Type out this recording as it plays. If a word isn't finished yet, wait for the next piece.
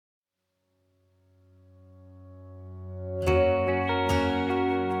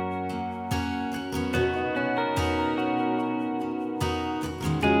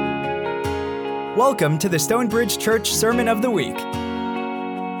Welcome to the StoneBridge Church Sermon of the Week. All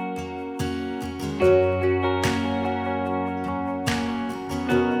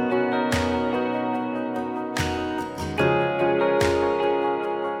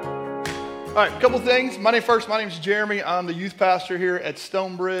right, a couple things. My name is Jeremy. I'm the youth pastor here at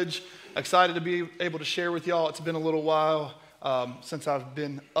StoneBridge. Excited to be able to share with y'all. It's been a little while since I've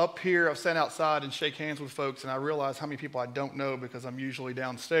been up here. I've sat outside and shake hands with folks, and I realize how many people I don't know because I'm usually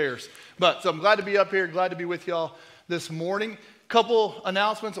downstairs. So I'm glad to be up here, glad to be with y'all this morning. Couple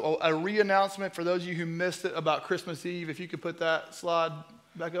announcements, a re-announcement for those of you who missed it about Christmas Eve. If you could put that slide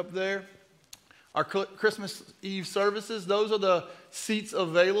back up there. Our Christmas Eve services, those are the seats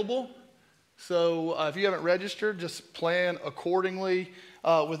available. So if you haven't registered, just plan accordingly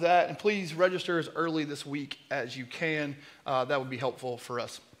with that. And please register as early this week as you can. That would be helpful for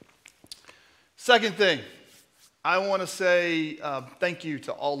us. Second thing, I want to say thank you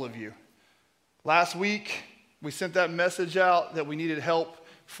to all of you. Last week, we sent that message out that we needed help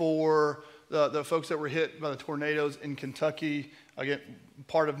for the folks that were hit by the tornadoes in Kentucky. Again,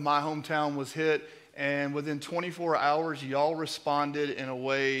 part of my hometown was hit. And within 24 hours, y'all responded in a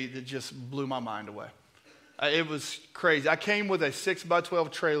way that just blew my mind away. It was crazy. I came with a 6x12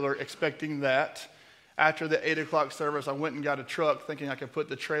 trailer expecting that. After the 8 o'clock service, I went and got a truck thinking I could take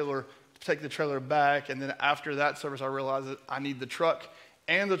the trailer back. And then after that service, I realized that I need the truck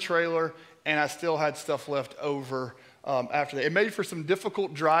and the trailer, and I still had stuff left over after that. It made for some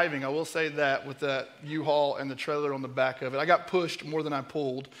difficult driving, I will say that, with that U-Haul and the trailer on the back of it. I got pushed more than I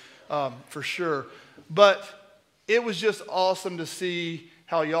pulled, for sure. But it was just awesome to see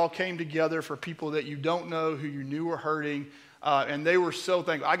how y'all came together for people that you don't know, who you knew were hurting, and they were so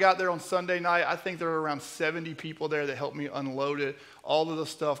thankful. I got there on Sunday night. I think there were around 70 people there that helped me unload it. All of the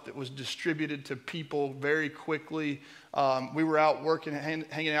stuff that was distributed to people very quickly. We were out working,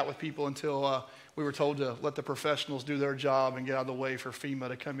 hanging out with people until we were told to let the professionals do their job and get out of the way for FEMA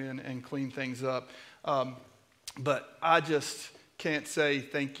to come in and clean things up. But I just can't say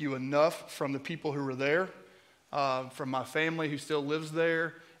thank you enough from the people who were there, from my family who still lives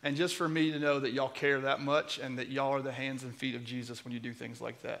there, and just for me to know that y'all care that much and that y'all are the hands and feet of Jesus when you do things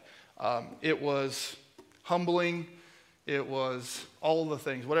like that. It was humbling. It was all the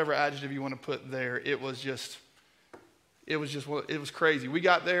things, whatever adjective you want to put there. It was crazy. We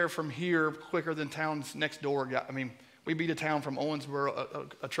got there from here quicker than towns next door got. I mean, we beat a town from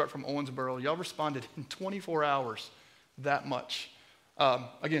Owensboro, a truck from Owensboro. Y'all responded in 24 hours. That much.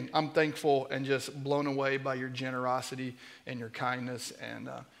 Again, I'm thankful and just blown away by your generosity and your kindness.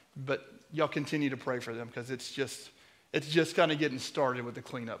 But y'all continue to pray for them because it's just kind of getting started with the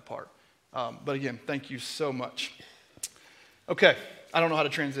cleanup part. But again, thank you so much. Okay, I don't know how to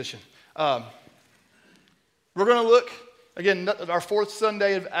transition. We're going to look again our fourth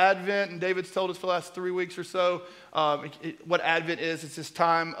Sunday of Advent, and David's told us for the last 3 weeks or so what Advent is. It's this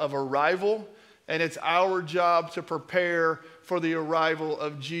time of arrival. And it's our job to prepare for the arrival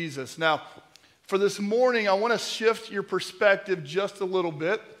of Jesus. Now, for this morning, I want to shift your perspective just a little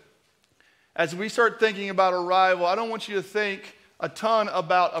bit. As we start thinking about arrival, I don't want you to think a ton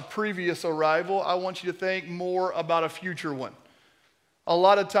about a previous arrival. I want you to think more about a future one. A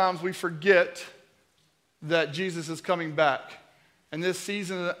lot of times we forget that Jesus is coming back. And this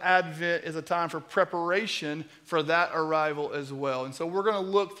season of Advent is a time for preparation for that arrival as well. And so we're going to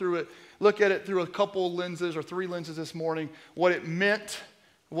look at it through a couple lenses or 3 lenses this morning, what it meant,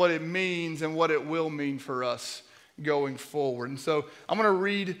 what it means, and what it will mean for us going forward. And so I'm going to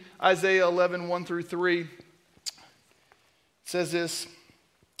read Isaiah 11, 1 through 3. It says this: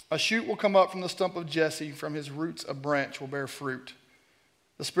 "A shoot will come up from the stump of Jesse, from his roots a branch will bear fruit.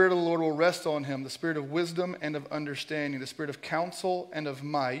 The Spirit of the Lord will rest on him, the Spirit of wisdom and of understanding, the Spirit of counsel and of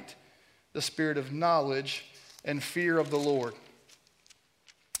might, the Spirit of knowledge and fear of the Lord.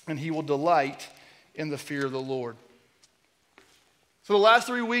 And he will delight in the fear of the Lord." So the last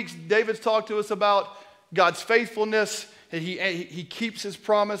 3 weeks, David's talked to us about God's faithfulness. He keeps his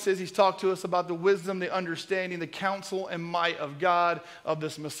promises. He's talked to us about the wisdom, the understanding, the counsel and might of God, of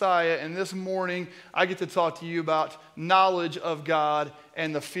this Messiah. And this morning, I get to talk to you about knowledge of God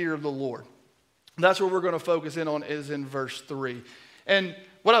and the fear of the Lord. That's what we're going to focus in on, is in verse 3. And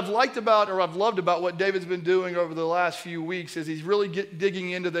what I've loved about what David's been doing over the last few weeks is he's really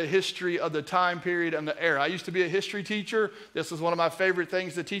digging into the history of the time period and the era. I used to be a history teacher. This is one of my favorite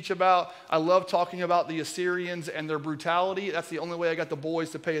things to teach about. I love talking about the Assyrians and their brutality. That's the only way I got the boys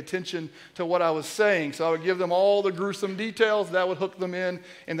to pay attention to what I was saying. So I would give them all the gruesome details. That would hook them in,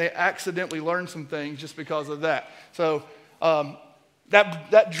 and they accidentally learned some things just because of that. So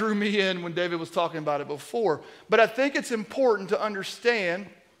that drew me in when David was talking about it before. But I think it's important to understand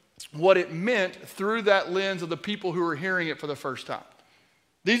what it meant through that lens of the people who were hearing it for the first time.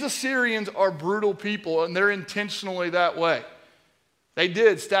 These Assyrians are brutal people, and they're intentionally that way. They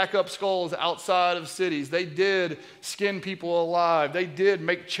did stack up skulls outside of cities. They did skin people alive. They did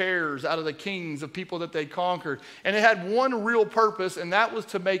make chairs out of the kings of people that they conquered. And it had one real purpose, and that was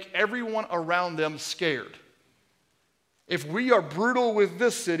to make everyone around them scared. If we are brutal with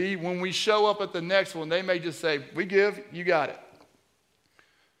this city, when we show up at the next one, they may just say, we give, you got it.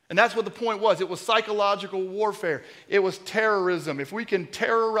 And that's what the point was. It was psychological warfare. It was terrorism. If we can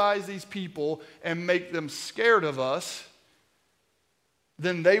terrorize these people and make them scared of us,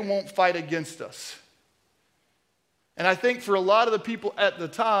 then they won't fight against us. And I think for a lot of the people at the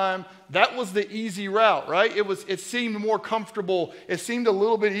time, that was the easy route, right? It seemed more comfortable. It seemed a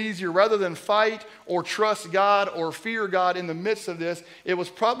little bit easier. Rather than fight or trust God or fear God in the midst of this, it was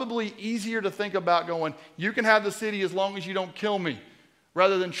probably easier to think about going, you can have the city as long as you don't kill me,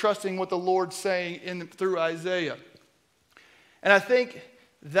 rather than trusting what the Lord's saying through Isaiah. And I think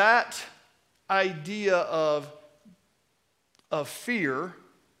that idea of fear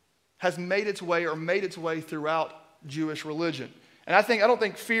has made its way throughout Jewish religion. And I don't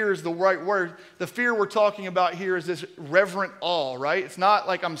think fear is the right word. The fear we're talking about here is this reverent awe, right? It's not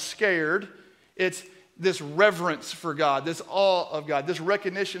like I'm scared. It's this reverence for God, this awe of God, this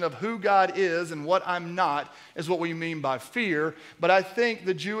recognition of who God is and what I'm not is what we mean by fear. But I think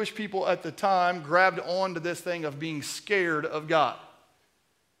the Jewish people at the time grabbed onto this thing of being scared of God.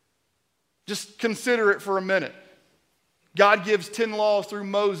 Just consider it for a minute. God gives 10 laws through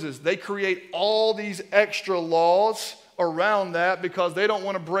Moses. They create all these extra laws around that because they don't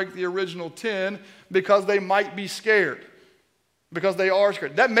want to break the original 10 because they might be scared. Because they are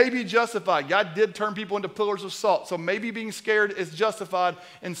scared. That may be justified. God did turn people into pillars of salt. So maybe being scared is justified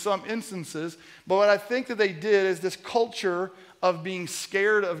in some instances. But what I think that they did is this culture of being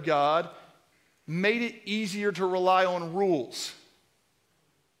scared of God made it easier to rely on rules.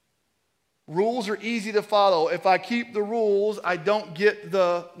 Rules are easy to follow. If I keep the rules, I don't get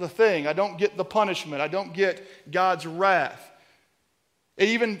the thing. I don't get the punishment. I don't get God's wrath.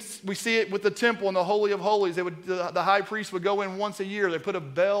 We see it with the temple and the Holy of Holies. The high priest would go in once a year. They put a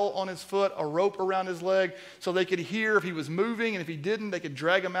bell on his foot, a rope around his leg, so they could hear if he was moving, and if he didn't, they could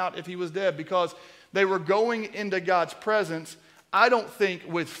drag him out if he was dead, because they were going into God's presence. I don't think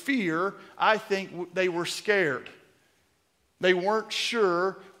with fear. I think they were scared. They weren't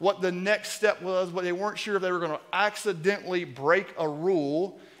sure what the next step was, but they weren't sure if they were going to accidentally break a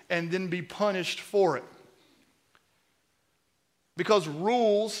rule and then be punished for it. Because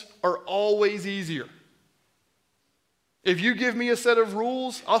rules are always easier. If you give me a set of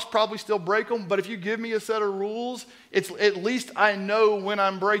rules, I'll probably still break them, but if you give me a set of rules, it's at least I know when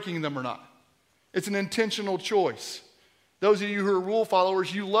I'm breaking them or not. It's an intentional choice. Those of you who are rule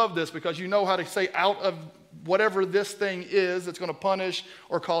followers, you love this because you know how to say out of whatever this thing is that's going to punish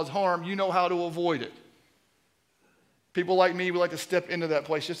or cause harm, you know how to avoid it. People like me, we like to step into that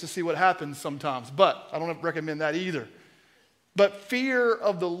place just to see what happens sometimes, but I don't recommend that either. But fear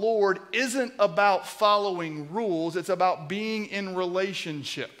of the Lord isn't about following rules, it's about being in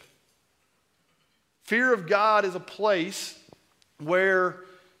relationship. Fear of God is a place where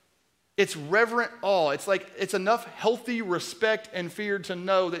it's reverent awe. It's enough healthy respect and fear to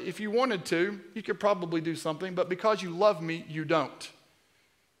know that if you wanted to, you could probably do something, but because you love me, you don't.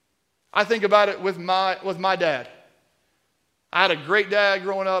 I think about it with my dad. I had a great dad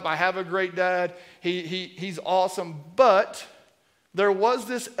growing up. I have a great dad. He's awesome, but there was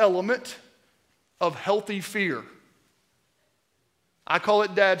this element of healthy fear. I call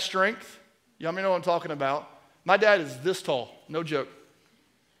it dad strength. Y'all may know what I'm talking about. My dad is this tall, no joke.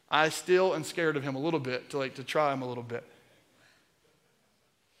 I still am scared of him a little bit, to try him a little bit.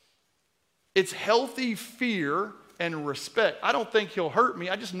 It's healthy fear and respect. I don't think he'll hurt me.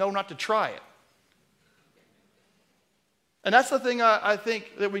 I just know not to try it. And that's the thing I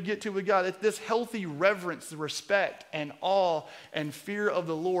think that we get to with God. It's this healthy reverence, respect, and awe and fear of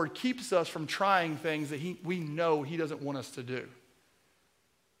the Lord keeps us from trying things that we know He doesn't want us to do.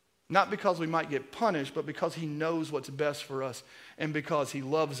 Not because we might get punished, but because He knows what's best for us and because He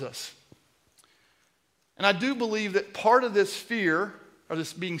loves us. And I do believe that part of this fear, or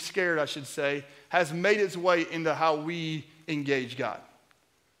this being scared, I should say, has made its way into how we engage God.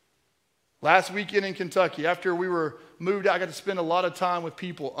 Last weekend in Kentucky, after we were moved out, I got to spend a lot of time with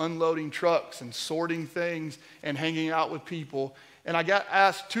people, unloading trucks and sorting things and hanging out with people. And I got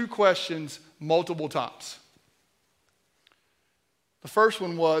asked 2 questions multiple times. The first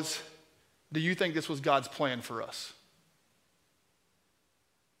one was, do you think this was God's plan for us?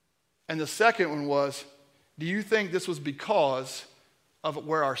 And the second one was, do you think this was because of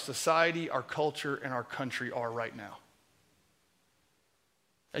where our society, our culture, and our country are right now.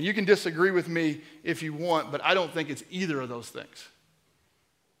 And you can disagree with me if you want, but I don't think it's either of those things.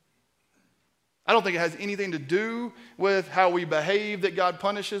 I don't think it has anything to do with how we behave that God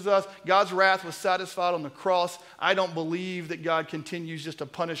punishes us. God's wrath was satisfied on the cross. I don't believe that God continues just to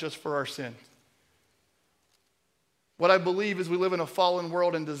punish us for our sin. What I believe is we live in a fallen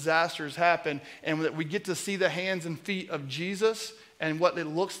world and disasters happen, and that we get to see the hands and feet of Jesus and what it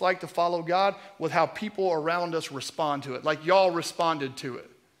looks like to follow God with how people around us respond to it, like y'all responded to it.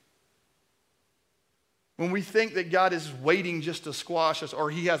 When we think that God is waiting just to squash us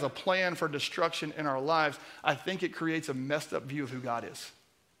or he has a plan for destruction in our lives, I think it creates a messed up view of who God is.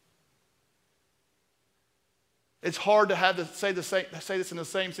 It's hard to say this in the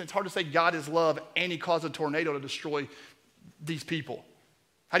same sense. It's hard to say God is love and he caused a tornado to destroy these people.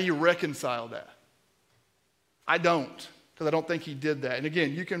 How do you reconcile that? I don't, because I don't think he did that. And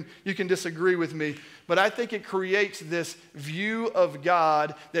again, you can disagree with me, but I think it creates this view of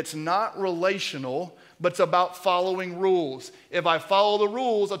God that's not relational, but it's about following rules. If I follow the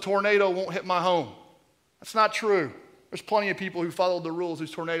rules, a tornado won't hit my home. That's not true. There's plenty of people who followed the rules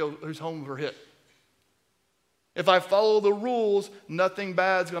whose homes were hit. If I follow the rules, nothing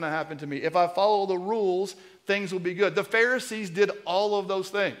bad's going to happen to me. If I follow the rules, things will be good. The Pharisees did all of those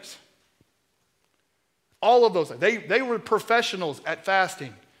things. All of those things. They were professionals at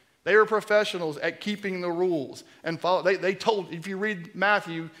fasting. They were professionals at keeping the rules and follow. They told, if you read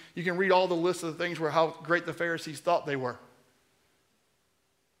Matthew, you can read all the lists of the things where how great the Pharisees thought they were.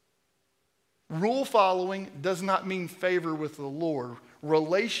 Rule following does not mean favor with the Lord.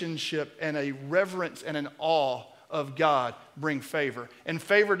 Relationship and a reverence and an awe of God bring favor. And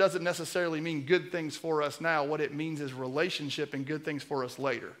favor doesn't necessarily mean good things for us now. What it means is relationship and good things for us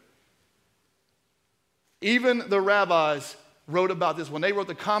later. Even the rabbis wrote about this when they wrote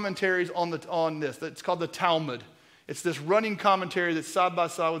the commentaries on this. It's called the Talmud. It's this running commentary that's side by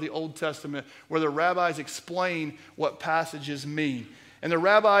side with the Old Testament where the rabbis explain what passages mean. And the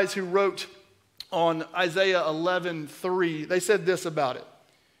rabbis who wrote on Isaiah 11:3, they said this about it.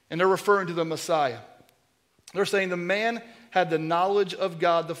 And they're referring to the Messiah. They're saying the man had the knowledge of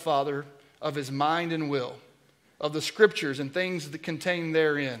God the Father, of his mind and will, of the scriptures and things that contain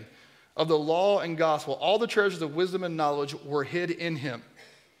therein, of the law and gospel. All the treasures of wisdom and knowledge were hid in him,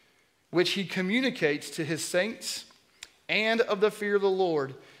 which he communicates to his saints, and of the fear of the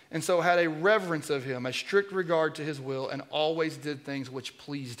Lord, and so had a reverence of him, a strict regard to his will, and always did things which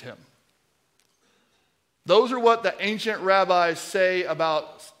pleased him. Those are what the ancient rabbis say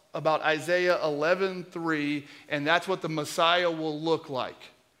about Isaiah 11:3, and that's what the Messiah will look like.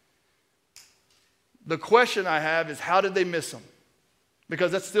 The question I have is, how did they miss him?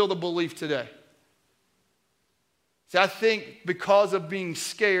 Because that's still the belief today. See, I think because of being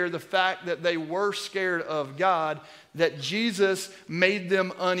scared, the fact that they were scared of God, that Jesus made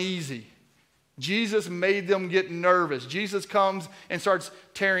them uneasy. Jesus made them get nervous. Jesus comes and starts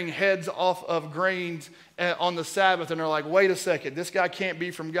tearing heads off of grains on the Sabbath, and they're like, wait a second, this guy can't be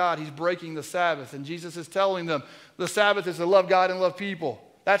from God. He's breaking the Sabbath. And Jesus is telling them, the Sabbath is to love God and love people.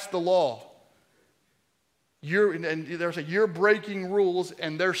 That's the law. They're saying, you're breaking rules,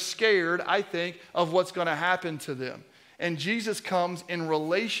 and they're scared, I think, of what's going to happen to them. And Jesus comes in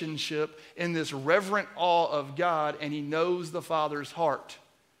relationship in this reverent awe of God, and he knows the Father's heart.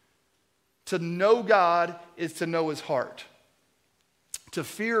 To know God is to know his heart. To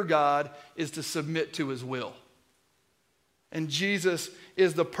fear God is to submit to his will. And Jesus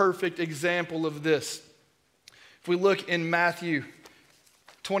is the perfect example of this. If we look in Matthew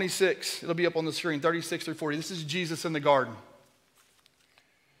 26, it'll be up on the screen, 36 through 40. This is Jesus in the garden.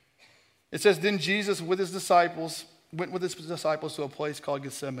 It says, then Jesus went with his disciples to a place called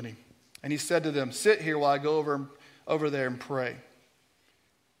Gethsemane. And he said to them, sit here while I go over there and pray.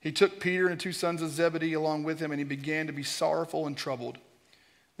 He took Peter and the two sons of Zebedee along with him, and he began to be sorrowful and troubled.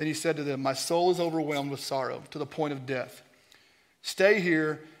 Then he said to them, my soul is overwhelmed with sorrow to the point of death. Stay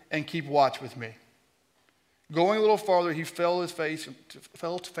here and keep watch with me. Going a little farther, he fell face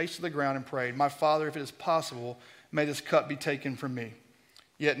to the ground and prayed, my Father, if it is possible, may this cup be taken from me.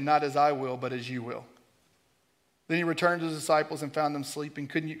 Yet not as I will, but as you will. Then he returned to his disciples and found them sleeping.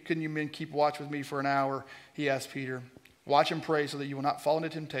 Couldn't you men keep watch with me for an hour? He asked Peter. Watch and pray so that you will not fall into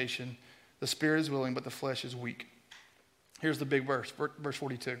temptation. The spirit is willing, but the flesh is weak. Here's the big verse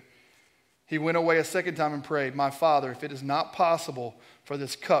 42. He went away a second time and prayed, my Father, if it is not possible for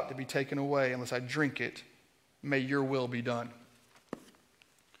this cup to be taken away unless I drink it, may your will be done.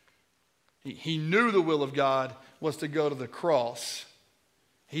 He knew the will of God was to go to the cross.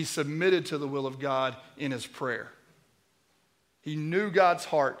 He submitted to the will of God in his prayer. He knew God's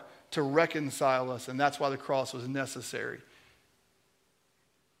heart to reconcile us, and that's why the cross was necessary.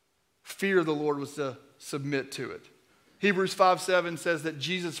 Fear the Lord was to submit to it. Hebrews 5:7 says that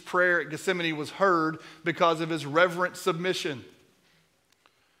Jesus' prayer at Gethsemane was heard because of his reverent submission.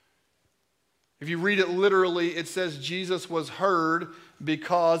 If you read it literally, it says Jesus was heard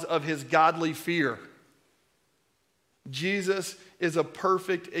because of his godly fear. Jesus is a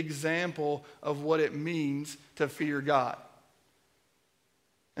perfect example of what it means to fear God.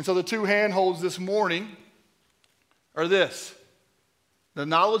 And so the two handholds this morning are this. The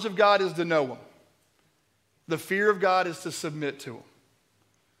knowledge of God is to know him. The fear of God is to submit to him.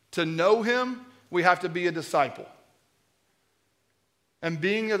 To know him, we have to be a disciple. And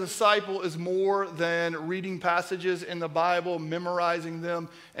being a disciple is more than reading passages in the Bible, memorizing them,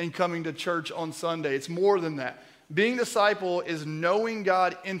 and coming to church on Sunday. It's more than that. Being a disciple is knowing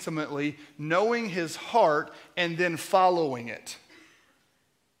God intimately, knowing his heart, and then following it.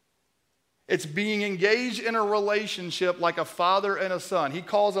 It's being engaged in a relationship like a father and a son.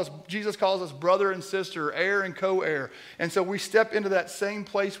 Jesus calls us brother and sister, heir and co-heir. And so we step into that same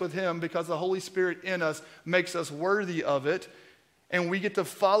place with him because the Holy Spirit in us makes us worthy of it. And we get to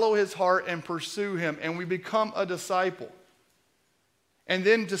follow his heart and pursue him. And we become a disciple. And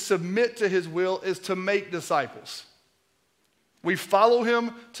then to submit to his will is to make disciples. We follow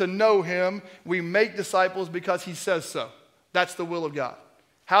him to know him. We make disciples because he says so. That's the will of God.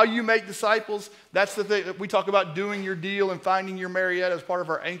 How you make disciples, that's the thing. We talk about doing your deal and finding your Marietta as part of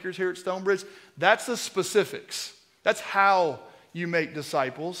our anchors here at StoneBridge. That's the specifics. That's how you make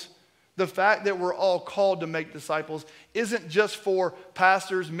disciples. The fact that we're all called to make disciples isn't just for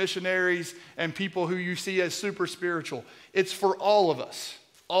pastors, missionaries, and people who you see as super spiritual. It's for all of us,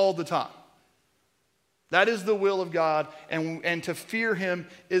 all the time. That is the will of God, and to fear him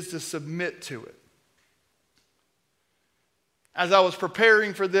is to submit to it. As I was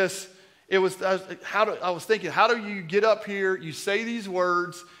preparing for this, I was thinking, how do you get up here, you say these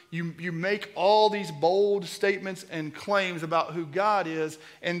words, you make all these bold statements and claims about who God is,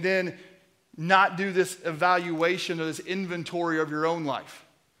 and then not do this evaluation or this inventory of your own life?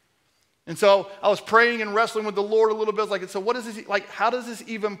 And so I was praying and wrestling with the Lord a little bit. I was like, so what is this, like, how does this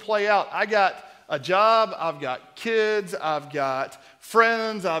even play out? I got a job, I've got kids, I've got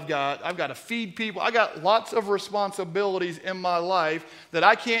friends, I've got to feed people. I got lots of responsibilities in my life that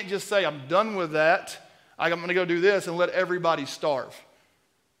I can't just say I'm done with that. I'm going to go do this and let everybody starve.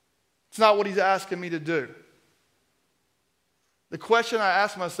 It's not what he's asking me to do. The question I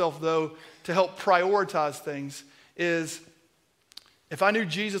ask myself, though, to help prioritize things is, if I knew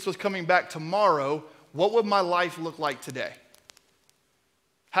Jesus was coming back tomorrow, what would my life look like today?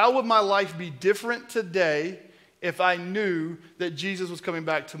 How would my life be different today if I knew that Jesus was coming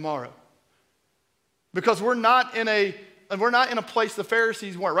back tomorrow? Because we're not in a place the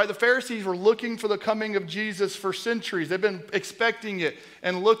Pharisees weren't, right? The Pharisees were looking for the coming of Jesus for centuries. They've been expecting it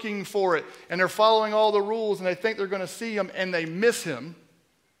and looking for it, and they're following all the rules, and they think they're going to see him, and they miss him.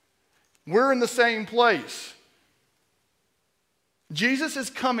 We're in the same place. Jesus is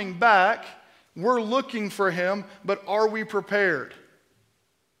coming back. We're looking for him, but are we prepared?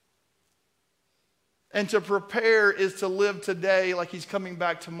 And to prepare is to live today like he's coming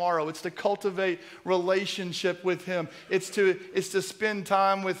back tomorrow. It's to cultivate relationship with him. It's to spend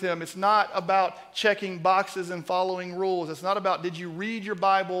time with him. It's not about checking boxes and following rules. It's not about, did you read your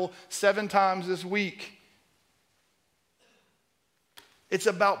Bible 7 times this week? It's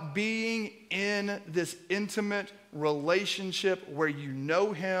about being in this intimate relationship where you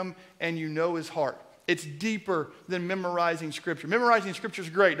know him and you know his heart. It's deeper than memorizing Scripture. Memorizing Scripture is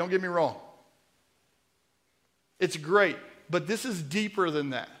great, don't get me wrong. It's great, but this is deeper than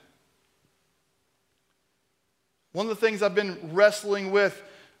that. One of the things I've been wrestling with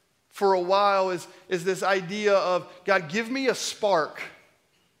for a while is this idea of, God, give me a spark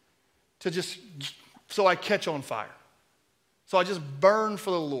so I catch on fire. So I just burn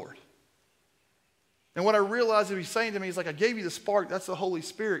for the Lord. And what I realized that he's saying to me is like, I gave you the spark, that's the Holy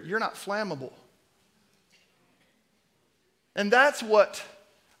Spirit. You're not flammable. And that's what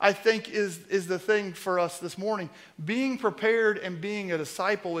I think is the thing for us this morning. Being prepared and being a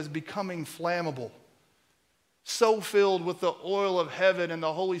disciple is becoming flammable. So filled with the oil of heaven and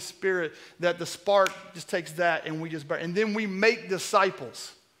the Holy Spirit that the spark just takes that and we just burn. And then we make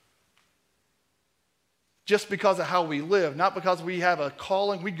disciples. Just because of how we live, not because we have a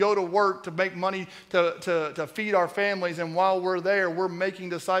calling. We go to work to make money to feed our families, and while we're there, we're making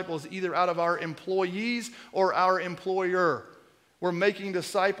disciples either out of our employees or our employer. We're making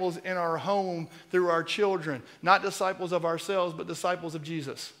disciples in our home through our children. Not disciples of ourselves, but disciples of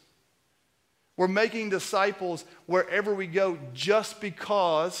Jesus. We're making disciples wherever we go just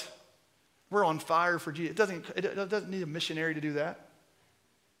because we're on fire for Jesus. It doesn't need a missionary to do that.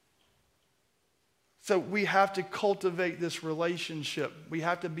 So we have to cultivate this relationship. We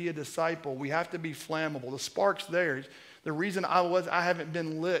have to be a disciple. We have to be flammable. The spark's there. The reason I haven't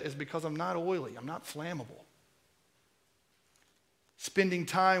been lit is because I'm not oily. I'm not flammable. Spending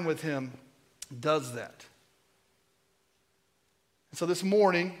time with him does that. And so this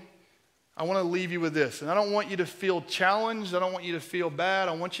morning, I want to leave you with this. And I don't want you to feel challenged. I don't want you to feel bad.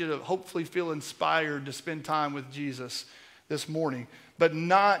 I want you to hopefully feel inspired to spend time with Jesus this morning, but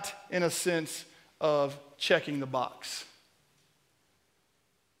not in a sense of checking the box.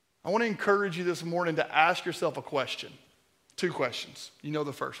 I want to encourage you this morning to ask yourself a question. 2 questions. You know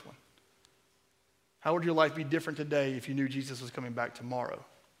the first one. How would your life be different today if you knew Jesus was coming back tomorrow?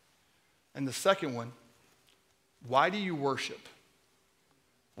 And the second one, why do you worship?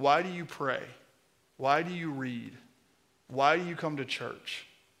 Why do you pray? Why do you read? Why do you come to church?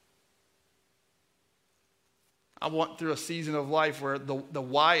 I went through a season of life where the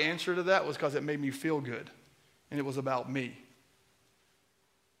why answer to that was because it made me feel good, and it was about me.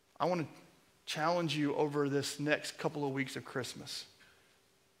 I want to challenge you over this next couple of weeks of Christmas.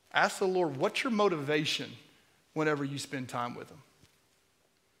 Ask the Lord, what's your motivation whenever you spend time with him?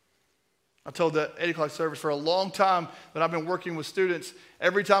 I told the 8 o'clock service for a long time that I've been working with students.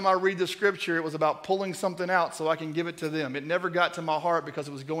 Every time I read the scripture, it was about pulling something out so I can give it to them. It never got to my heart because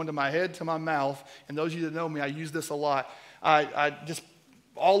it was going to my head, to my mouth. And those of you that know me, I use this a lot. I just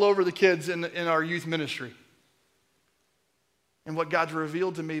all over the kids in our youth ministry. And what God's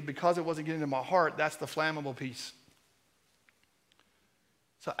revealed to me, because it wasn't getting to my heart, that's the flammable piece.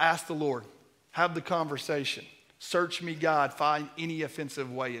 So ask the Lord. Have the conversation. Search me, God. Find any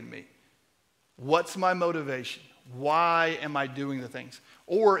offensive way in me. What's my motivation? Why am I doing the things?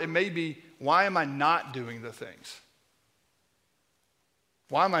 Or it may be, why am I not doing the things?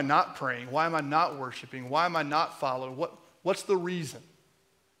 Why am I not praying? Why am I not worshiping? Why am I not following? What's the reason?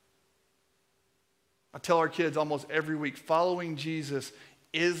 I tell our kids almost every week, following Jesus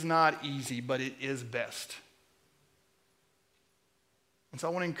is not easy, but it is best. And so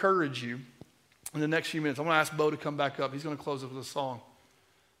I want to encourage you in the next few minutes. I want to ask Bo to come back up. He's going to close us with a song.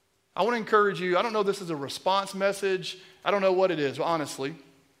 I want to encourage you. I don't know if this is a response message. I don't know what it is, honestly.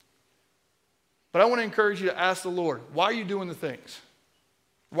 But I want to encourage you to ask the Lord, why are you doing the things?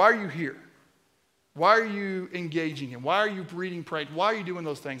 Why are you here? Why are you engaging him? Why are you reading, praying? Why are you doing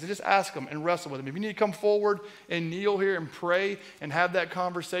those things? And just ask him and wrestle with him. If you need to come forward and kneel here and pray and have that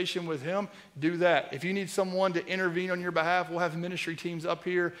conversation with him, do that. If you need someone to intervene on your behalf, we'll have ministry teams up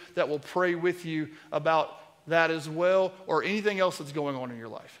here that will pray with you about that as well, or anything else that's going on in your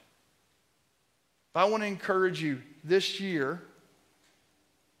life. I want to encourage you this year,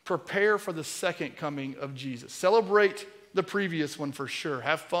 prepare for the second coming of Jesus. Celebrate the previous one for sure.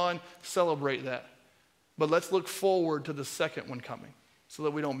 Have fun, celebrate that. But let's look forward to the second one coming so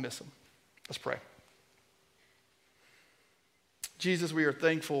that we don't miss him. Let's pray. Jesus, we are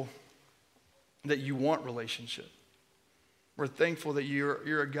thankful that you want relationship. We're thankful that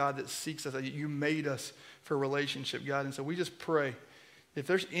you're a God that seeks us, that you made us for relationship, God. And so we just pray, if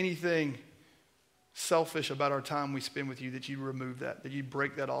there's anything selfish about our time we spend with you, that you remove that you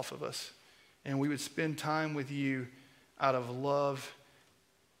break that off of us. And we would spend time with you out of love,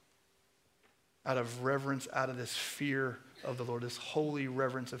 out of reverence, out of this fear of the Lord, this holy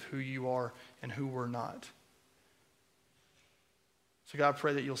reverence of who you are and who we're not. So God, I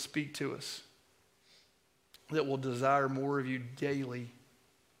pray that you'll speak to us, that we'll desire more of you daily,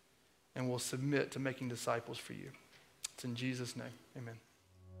 and we'll submit to making disciples for you. It's in Jesus' name, amen.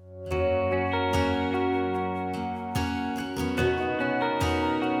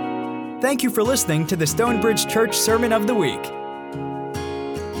 Thank you for listening to the StoneBridge Church Sermon of the Week.